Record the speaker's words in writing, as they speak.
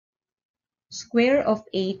square of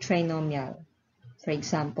a trinomial. For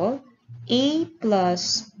example, a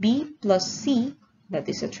plus b plus c, that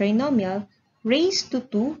is a trinomial, raised to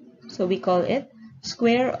 2, so we call it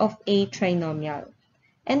square of a trinomial.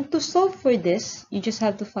 And to solve for this, you just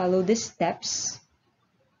have to follow these steps.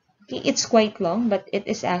 Okay, it's quite long, but it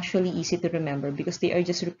is actually easy to remember because they are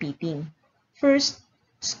just repeating. First,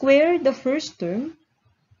 square the first term,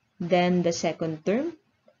 then the second term,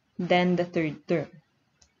 then the third term.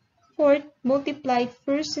 Fourth, multiply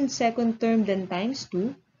first and second term, then times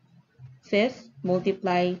 2. Fifth,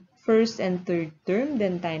 multiply first and third term,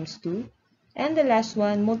 then times 2. And the last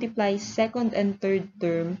one, multiply second and third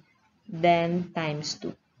term, then times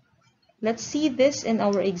 2. Let's see this in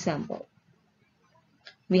our example.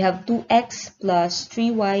 We have 2x plus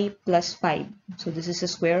 3y plus 5. So this is a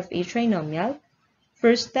square of a trinomial.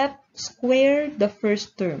 First step, square the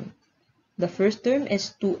first term. The first term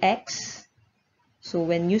is 2x. So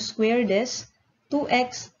when you square this,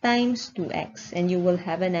 2x times 2x, and you will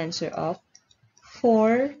have an answer of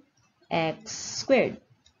 4x squared.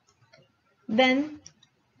 Then,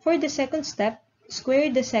 for the second step,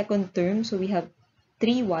 square the second term. So we have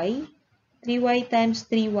 3y. 3y times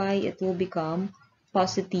 3y, it will become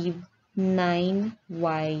positive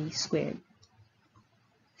 9y squared.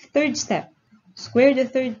 Third step, square the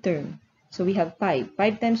third term. So we have 5.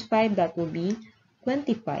 5 times 5, that will be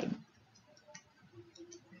 25.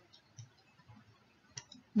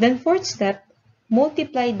 Then fourth step,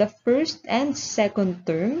 multiply the first and second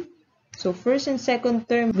term. So first and second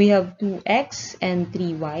term, we have 2x and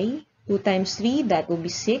 3y. 2 times 3, that will be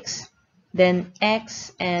 6. Then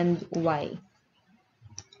x and y.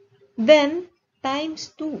 Then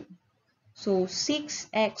times 2. So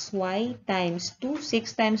 6xy times 2.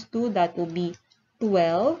 6 times 2, that will be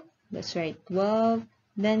 12. Let's write 12.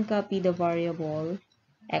 Then copy the variable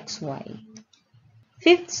xy.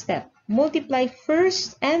 Fifth step, multiply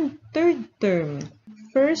first and third term.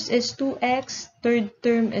 First is 2x, third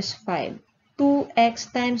term is 5.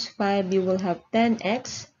 2x times 5, you will have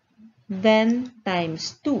 10x, then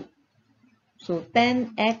times 2. So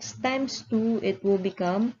 10x times 2, it will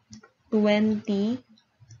become 20x.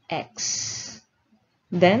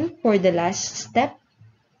 Then, for the last step,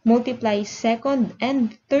 multiply second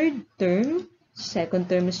and third term. Second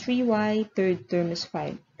term is 3y, third term is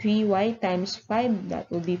 5. 3y times 5, that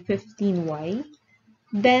will be 15y.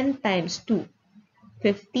 Then times 2.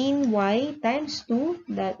 15y times 2,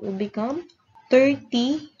 that will become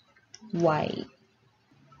 30y.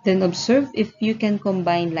 Then observe if you can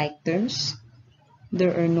combine like terms.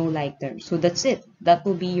 There are no like terms. So that's it. That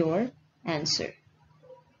will be your answer.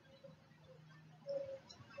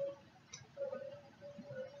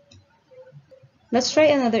 Let's try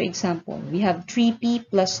another example. We have 3p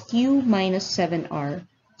plus q minus 7r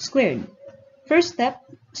squared. First step,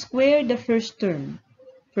 square the first term.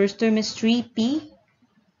 First term is 3p.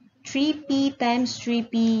 3p times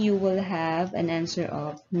 3p, you will have an answer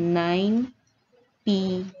of 9p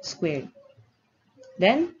squared.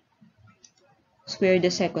 Then, square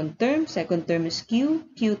the second term. Second term is q.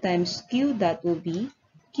 q times q, that will be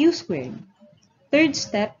q squared. Third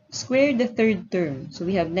step, square the third term. So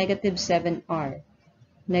we have negative 7r.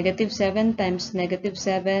 Negative 7 times negative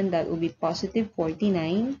 7, that will be positive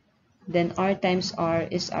 49. Then r times r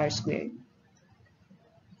is r squared.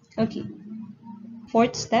 Okay.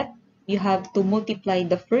 Fourth step, you have to multiply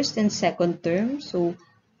the first and second term. So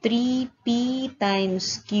 3p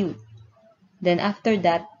times q. Then after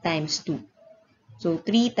that, times 2. So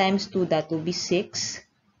 3 times 2, that will be 6p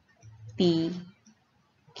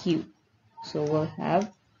q. So we'll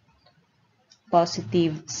have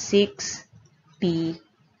positive 6p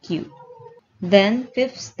q. Then,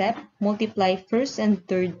 fifth step, multiply first and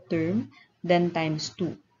third term, then times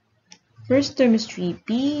 2. First term is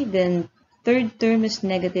 3p, then third term is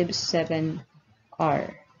negative 7r.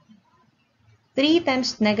 3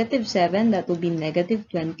 times negative 7, that will be negative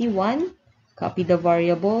 21. Copy the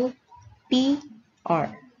variable pr.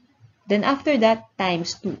 Then after that,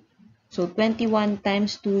 times 2. So 21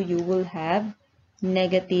 times 2, you will have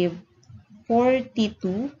negative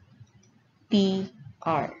 42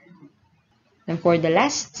 pr. And for the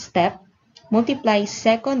last step, multiply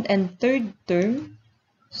second and third term.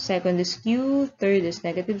 Second is q, third is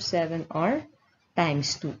negative 7r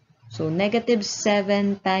times 2. So negative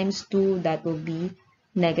 7 times 2, that will be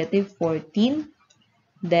negative 14.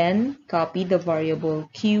 Then copy the variable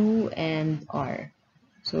q and r.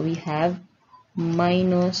 So we have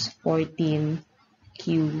minus 14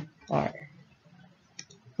 qr.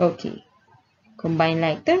 Okay. Combine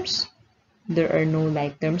like terms. There are no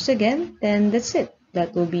like terms again. Then that's it.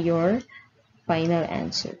 That will be your final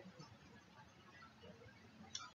answer.